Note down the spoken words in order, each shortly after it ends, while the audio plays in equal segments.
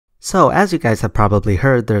So, as you guys have probably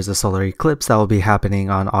heard, there's a solar eclipse that will be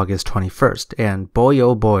happening on August 21st, and boy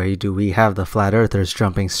oh boy do we have the flat earthers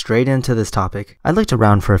jumping straight into this topic. I looked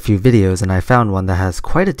around for a few videos and I found one that has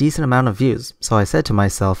quite a decent amount of views, so I said to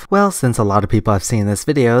myself, well, since a lot of people have seen this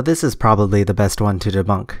video, this is probably the best one to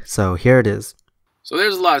debunk, so here it is. So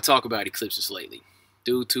there's a lot of talk about eclipses lately,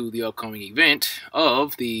 due to the upcoming event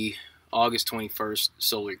of the August 21st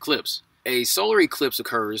solar eclipse. A solar eclipse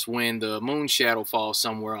occurs when the moon's shadow falls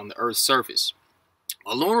somewhere on the Earth's surface.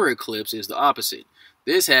 A lunar eclipse is the opposite.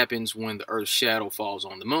 This happens when the Earth's shadow falls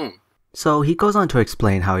on the moon. So he goes on to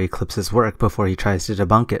explain how eclipses work before he tries to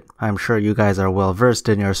debunk it. I'm sure you guys are well versed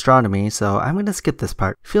in your astronomy, so I'm going to skip this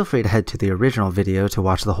part. Feel free to head to the original video to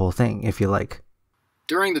watch the whole thing if you like.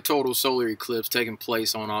 During the total solar eclipse taking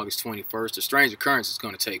place on August 21st, a strange occurrence is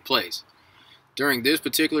going to take place. During this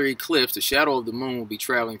particular eclipse, the shadow of the moon will be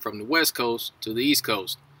traveling from the west coast to the east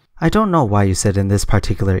coast. I don't know why you said in this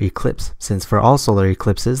particular eclipse, since for all solar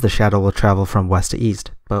eclipses the shadow will travel from west to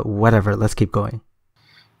east, but whatever, let's keep going.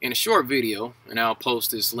 In a short video, and I'll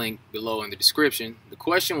post this link below in the description, the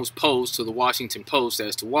question was posed to the Washington Post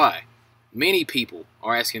as to why. Many people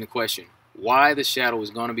are asking the question, why the shadow is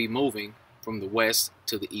going to be moving from the west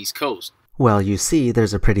to the east coast. Well, you see,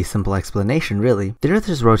 there's a pretty simple explanation really. The Earth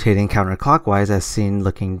is rotating counterclockwise as seen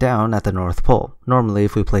looking down at the North Pole. Normally,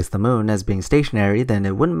 if we place the moon as being stationary, then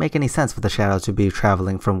it wouldn't make any sense for the shadow to be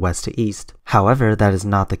traveling from west to east. However, that is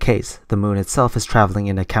not the case. The moon itself is traveling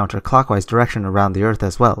in a counterclockwise direction around the Earth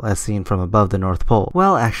as well, as seen from above the North Pole.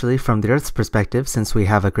 Well, actually, from the Earth's perspective, since we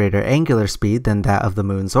have a greater angular speed than that of the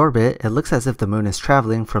moon's orbit, it looks as if the moon is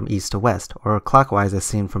traveling from east to west, or clockwise as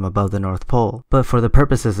seen from above the North Pole. But for the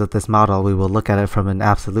purposes of this model, we will look at it from an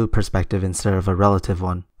absolute perspective instead of a relative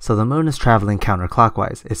one. So the moon is traveling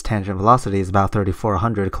counterclockwise. Its tangent velocity is about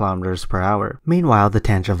 3,400 kilometers per hour. Meanwhile, the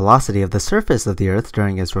tangent velocity of the surface of the Earth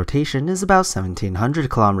during its rotation is about 1,700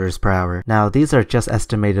 kilometers per hour. Now, these are just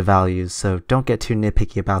estimated values, so don't get too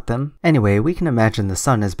nitpicky about them. Anyway, we can imagine the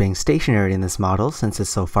sun as being stationary in this model. Since it's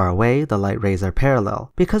so far away, the light rays are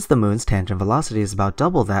parallel. Because the moon's tangent velocity is about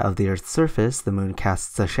double that of the Earth's surface, the moon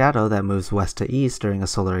casts a shadow that moves west to east during a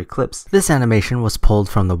solar eclipse. This animation was pulled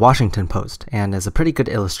from the Washington Post, and is a pretty good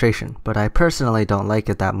illustration, but I personally don't like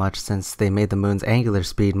it that much since they made the moon's angular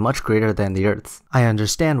speed much greater than the Earth's. I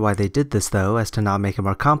understand why they did this though, as to not make it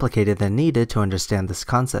more complicated than needed to understand this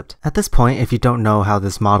concept. At this point, if you don't know how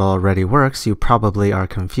this model already works, you probably are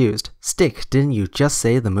confused. Stick, didn't you just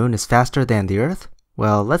say the moon is faster than the Earth?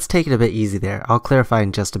 Well, let's take it a bit easy there. I'll clarify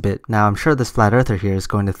in just a bit. Now, I'm sure this flat earther here is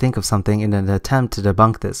going to think of something in an attempt to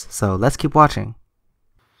debunk this, so let's keep watching.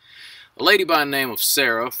 A lady by the name of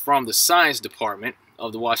Sarah from the science department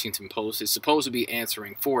of the Washington Post is supposed to be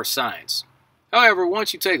answering for science. However,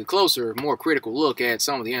 once you take a closer, more critical look at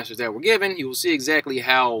some of the answers that were given, you will see exactly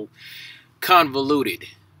how convoluted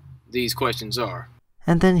these questions are.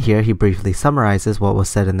 And then here he briefly summarizes what was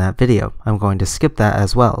said in that video. I'm going to skip that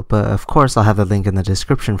as well, but of course I'll have the link in the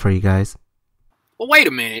description for you guys. Well, wait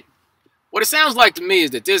a minute. What it sounds like to me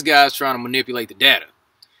is that this guy's trying to manipulate the data.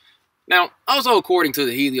 Now, also according to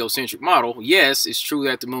the heliocentric model, yes, it's true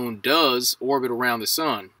that the moon does orbit around the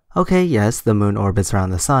sun. Okay, yes, the moon orbits around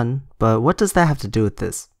the sun, but what does that have to do with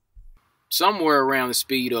this? Somewhere around the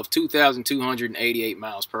speed of 2,288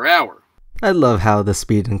 miles per hour. I love how the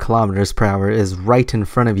speed in kilometers per hour is right in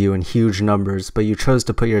front of you in huge numbers, but you chose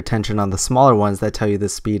to put your attention on the smaller ones that tell you the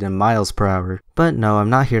speed in miles per hour. But no, I'm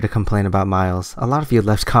not here to complain about miles. A lot of you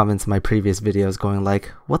left comments in my previous videos going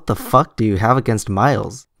like, what the fuck do you have against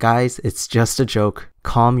miles? Guys, it's just a joke.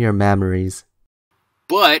 Calm your memories.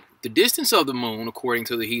 But the distance of the moon, according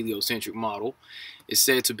to the heliocentric model, is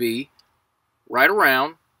said to be right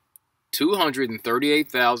around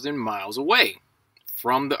 238,000 miles away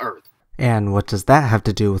from the Earth. And what does that have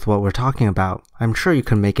to do with what we're talking about? I'm sure you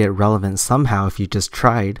can make it relevant somehow if you just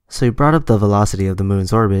tried. So you brought up the velocity of the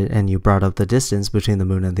moon's orbit, and you brought up the distance between the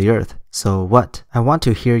moon and the Earth. So what? I want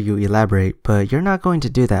to hear you elaborate, but you're not going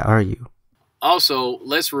to do that, are you? Also,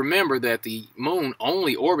 let's remember that the moon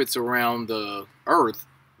only orbits around the Earth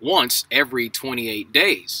once every 28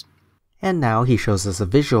 days. And now he shows us a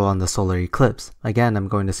visual on the solar eclipse. Again, I'm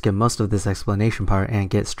going to skip most of this explanation part and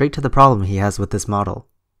get straight to the problem he has with this model.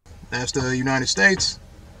 That's the United States,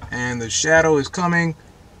 and the shadow is coming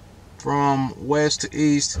from west to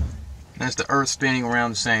east. That's the Earth spinning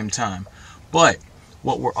around the same time. But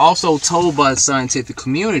what we're also told by the scientific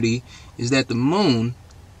community is that the moon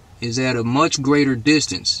is at a much greater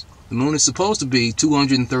distance. The moon is supposed to be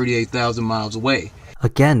 238,000 miles away.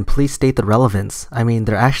 Again, please state the relevance. I mean,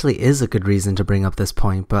 there actually is a good reason to bring up this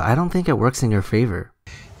point, but I don't think it works in your favor.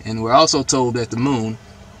 And we're also told that the moon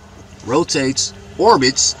rotates,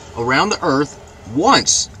 orbits around the Earth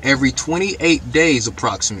once every 28 days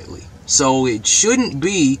approximately. So it shouldn't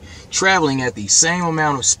be traveling at the same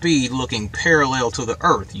amount of speed looking parallel to the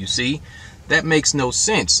Earth, you see? That makes no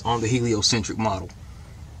sense on the heliocentric model,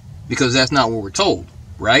 because that's not what we're told,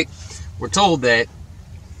 right? We're told that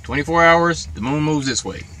 24 hours, the moon moves this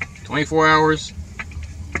way. 24 hours,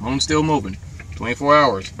 moon's still moving. 24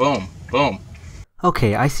 hours, boom, boom.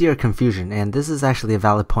 Okay, I see your confusion, and this is actually a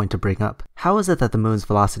valid point to bring up. How is it that the moon's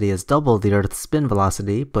velocity is double the Earth's spin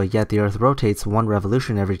velocity, but yet the Earth rotates one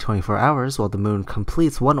revolution every 24 hours while the moon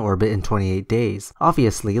completes one orbit in 28 days?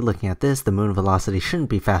 Obviously, looking at this, the moon velocity shouldn't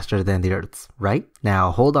be faster than the Earth's, right?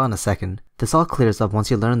 Now, hold on a second. This all clears up once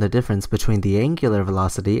you learn the difference between the angular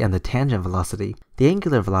velocity and the tangent velocity. The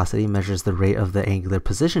angular velocity measures the rate of the angular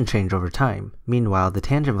position change over time. Meanwhile, the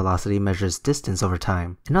tangent velocity measures distance over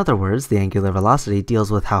time. In other words, the angular velocity deals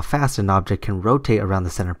with how fast an object can rotate around the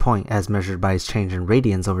center point as measured by its change in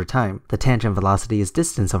radians over time. The tangent velocity is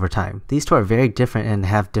distance over time. These two are very different and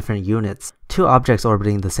have different units. Two objects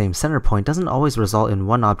orbiting the same center point doesn't always result in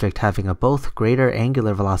one object having a both greater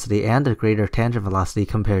angular velocity and a greater tangent velocity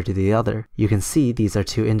compared to the other. You can see these are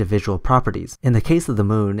two individual properties. In the case of the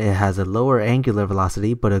moon, it has a lower angular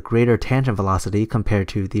velocity but a greater tangent velocity compared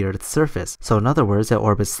to the Earth's surface. So in other words, it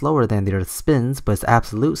orbits slower than the Earth spins, but its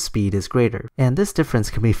absolute speed is greater. And this difference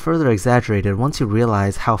can be further exaggerated once you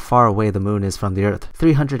realize how far away the moon is from the Earth,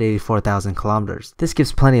 384,000 kilometers. This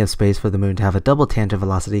gives plenty of space for the moon to have a double tangent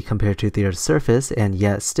velocity compared to the Earth's surface and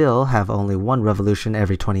yet still have only one revolution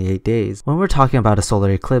every 28 days. When we're talking about a solar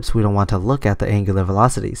eclipse, we don't want to look at the angular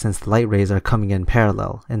velocity since the light rays are coming in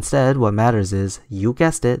parallel. Instead, what matters is, you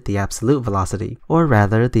guessed it, the absolute velocity. Or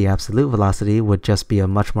rather, the absolute velocity would just be a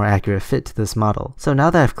much more accurate fit to this model. So now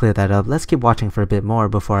that I've cleared that up, let's keep watching for a bit more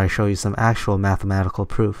before I show you some actual mathematical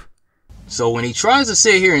proof. So when he tries to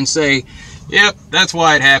sit here and say, yep, that's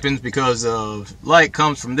why it happens, because light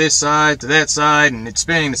comes from this side to that side and it's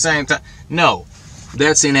spinning the same time. No,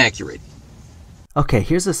 that's inaccurate. Okay,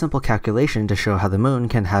 here's a simple calculation to show how the moon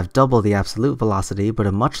can have double the absolute velocity but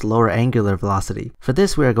a much lower angular velocity. For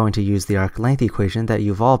this, we are going to use the arc length equation that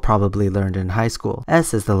you've all probably learned in high school.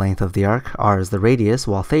 S is the length of the arc, r is the radius,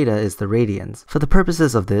 while theta is the radians. For the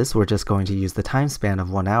purposes of this, we're just going to use the time span of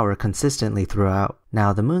 1 hour consistently throughout.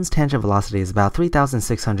 Now, the moon's tangent velocity is about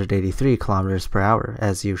 3,683 kilometers per hour,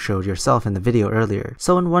 as you showed yourself in the video earlier.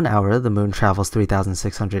 So in 1 hour, the moon travels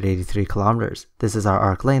 3,683 kilometers. This is our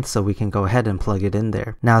arc length, so we can go ahead and plug it in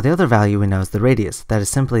there. Now, the other value we know is the radius. That is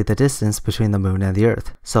simply the distance between the moon and the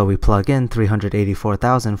Earth. So we plug in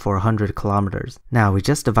 384,400 kilometers. Now, we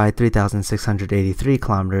just divide 3,683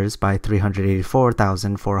 kilometers by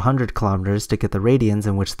 384,400 kilometers to get the radians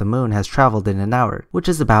in which the moon has traveled in an hour, which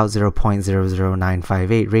is about 0.00958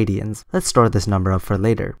 radians. Let's store this number up for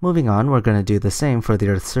later. Moving on, we're going to do the same for the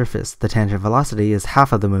Earth's surface. The tangent velocity is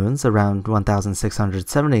half of the moon's, around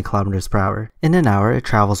 1,670 kilometers per hour. In an hour, it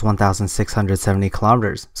travels 1,670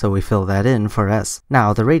 kilometers, so we fill that in for S.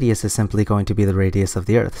 Now, the radius is simply going to be the radius of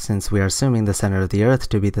the Earth, since we are assuming the center of the Earth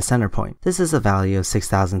to be the center point. This is a value of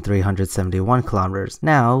 6,371 kilometers.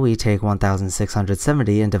 Now, we take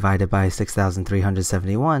 1,670 and divide it by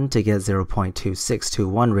 6,371 to get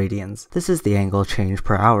 0.2621 radians. This is the angle change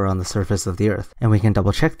per hour on the surface of the Earth, and we can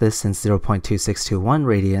double check this since 0.2621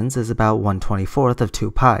 radians is about 1/24th of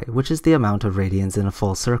 2 pi, which is the amount of radians in a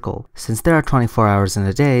full circle. Since there are 24 hours in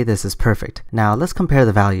a day, this is perfect. Now let's compare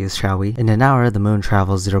the values, shall we? In an hour, the moon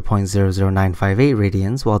travels 0.00958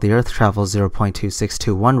 radians, while the Earth travels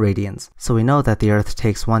 0.2621 radians. So we know that the Earth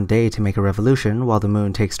takes 1 day to make a revolution, while the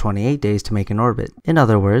moon takes 28 days to make an orbit. In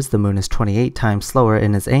other words, the moon is 28 times slower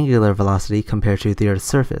in its angular velocity compared to the Earth's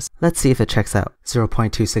surface. Let's see if it checks out.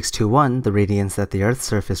 0.2621, the radians that the Earth's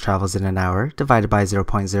surface travels in an hour, divided by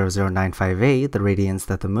 0.00958, the radians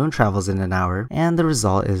that the moon travels in an hour, and the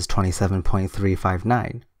result is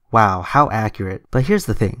 27.359. Wow, how accurate. But here's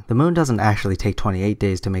the thing, the moon doesn't actually take 28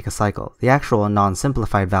 days to make a cycle. The actual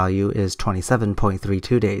non-simplified value is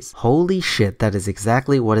 27.32 days. Holy shit, that is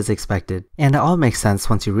exactly what is expected. And it all makes sense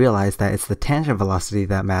once you realize that it's the tangent velocity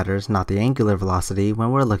that matters, not the angular velocity,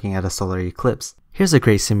 when we're looking at a solar eclipse. Here's a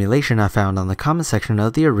great simulation I found on the comment section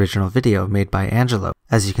of the original video made by Angelo.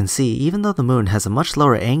 As you can see, even though the moon has a much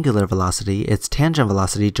lower angular velocity, its tangent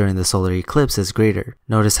velocity during the solar eclipse is greater.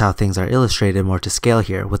 Notice how things are illustrated more to scale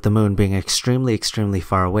here, with the moon being extremely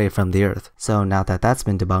far away from the Earth. So now that that's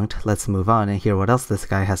been debunked, let's move on and hear what else this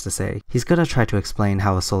guy has to say. He's gonna try to explain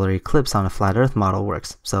how a solar eclipse on a flat Earth model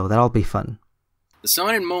works, so that'll be fun. The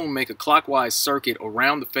sun and moon make a clockwise circuit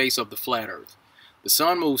around the face of the flat Earth. The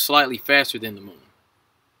sun moves slightly faster than the moon.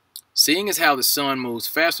 Seeing as how the sun moves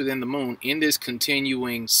faster than the moon in this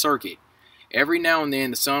continuing circuit, Every now and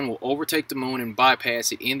then the sun will overtake the moon and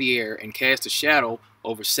bypass it in the air and cast a shadow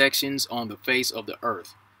over sections on the face of the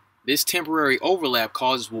Earth. This temporary overlap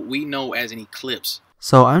causes what we know as an eclipse.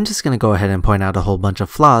 So I'm just going to go ahead and point out a whole bunch of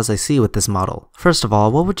flaws I see with this model. First of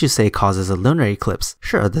all, what would you say causes a lunar eclipse?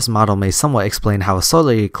 Sure, this model may somewhat explain how a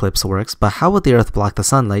solar eclipse works, but how would the Earth block the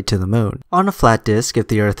sunlight to the moon? On a flat disk, if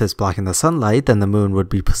the Earth is blocking the sunlight, then the moon would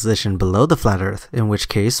be positioned below the flat Earth, in which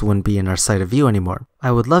case wouldn't be in our sight of view anymore.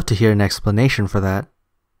 I would love to hear an explanation for that.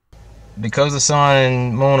 Because the sun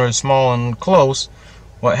and moon are small and close,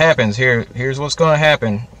 what happens here's what's going to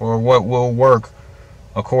happen, or what will work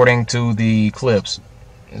according to the eclipse.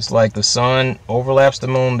 It's like the sun overlaps the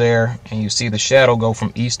moon there, and you see the shadow go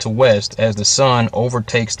from east to west as the sun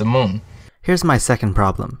overtakes the moon. Here's my second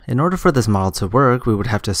problem. In order for this model to work, we would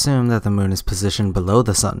have to assume that the moon is positioned below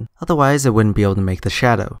the sun. Otherwise, it wouldn't be able to make the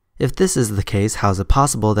shadow. If this is the case, how is it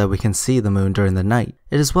possible that we can see the moon during the night?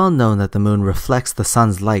 It is well known that the moon reflects the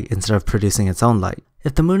sun's light instead of producing its own light.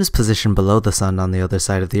 If the moon is positioned below the sun on the other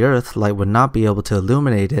side of the Earth, light would not be able to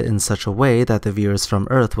illuminate it in such a way that the viewers from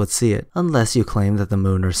Earth would see it, unless you claim that the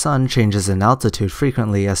moon or sun changes in altitude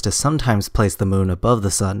frequently as to sometimes place the moon above the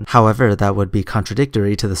sun. However, that would be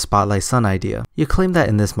contradictory to the spotlight sun idea. You claim that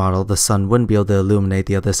in this model, the sun wouldn't be able to illuminate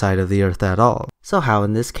the other side of the Earth at all. So how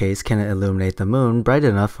in this case can it illuminate the moon bright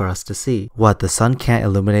enough for us to see? What, the sun can't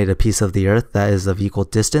illuminate a piece of the Earth that is of equal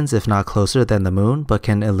distance if not closer than the moon, but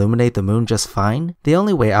can illuminate the moon just fine? The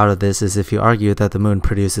only way out of this is if you argue that the moon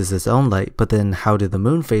produces its own light, but then how do the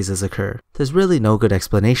moon phases occur? There's really no good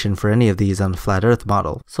explanation for any of these on the flat Earth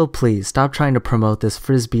model. So please stop trying to promote this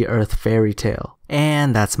Frisbee Earth fairy tale.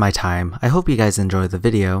 And that's my time. I hope you guys enjoyed the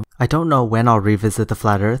video. I don't know when I'll revisit the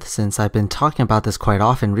flat Earth since I've been talking about this quite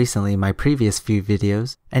often recently in my previous few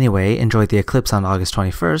videos. Anyway, enjoy the eclipse on August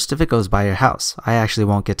 21st if it goes by your house. I actually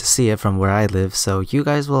won't get to see it from where I live, so you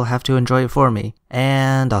guys will have to enjoy it for me.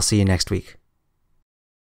 And I'll see you next week.